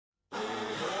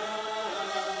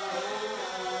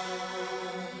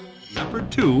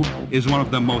Leopard 2 is one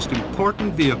of the most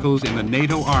important vehicles in the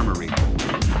NATO armory.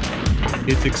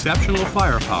 Its exceptional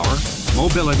firepower,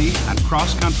 mobility, and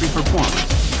cross-country performance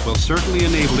will certainly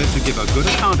enable it to give a good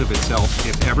account of itself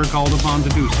if ever called upon to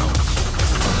do so.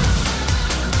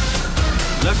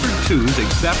 Leopard 2's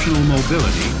exceptional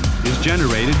mobility is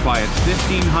generated by its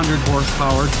 1,500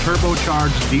 horsepower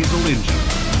turbocharged diesel engine,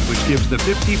 which gives the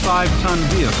 55-ton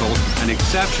vehicle an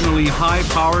exceptionally high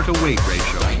power-to-weight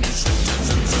ratio.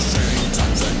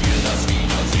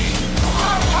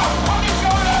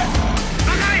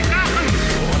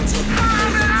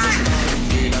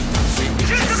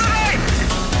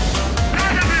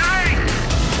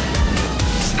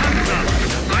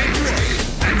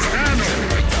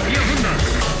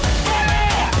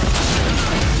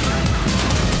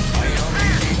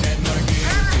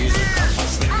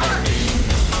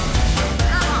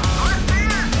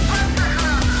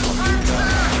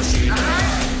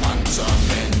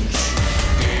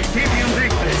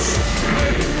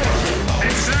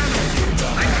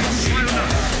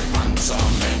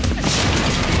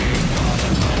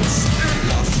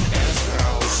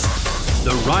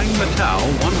 The Rheinmetall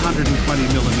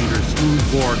 120mm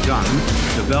smoothbore gun,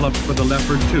 developed for the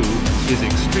Leopard 2, is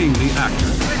extremely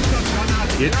accurate.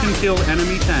 It can kill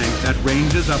enemy tanks at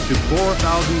ranges up to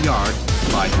 4,000 yards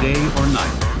by day or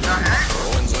night.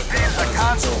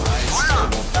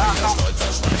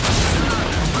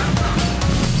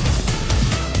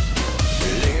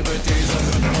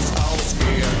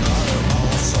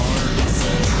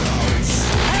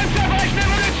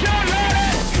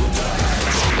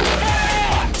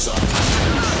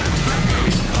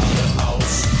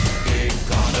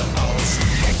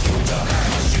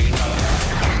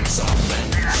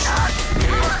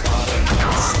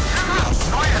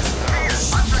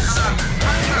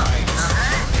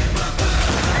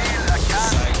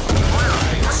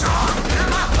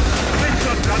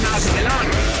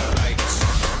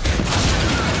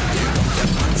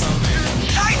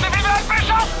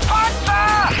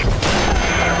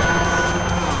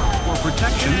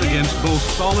 Protection against both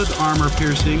solid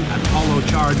armor-piercing and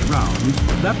hollow-charged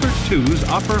rounds, Leopard 2's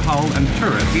upper hull and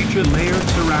turret feature layered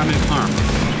ceramic armor.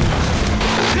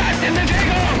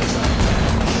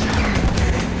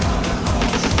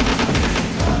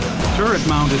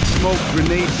 Turret-mounted smoke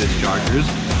grenade dischargers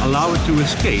allow it to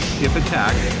escape if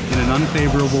attacked in an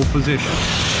unfavorable position.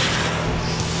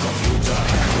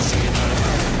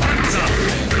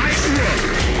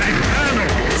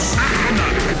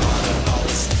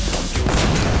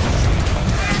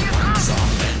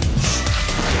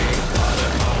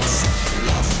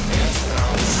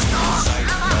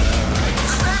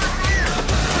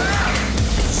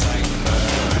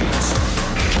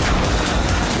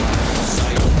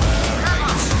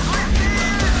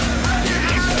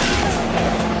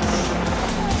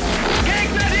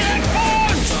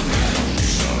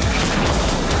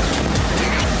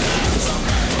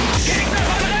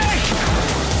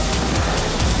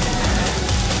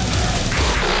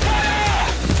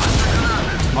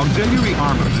 Auxiliary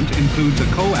armament includes a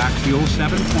coaxial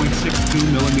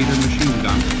 7.62mm machine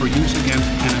gun for use against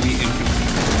enemy infantry.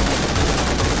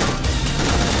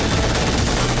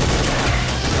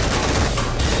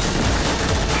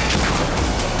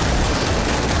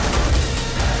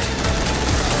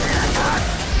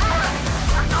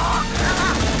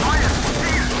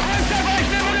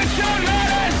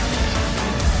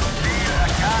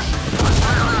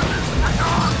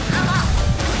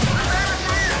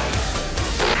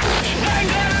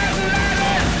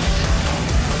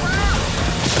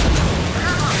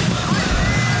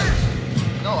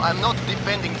 I'm not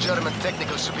defending German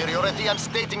technical superiority, I'm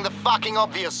stating the fucking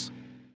obvious.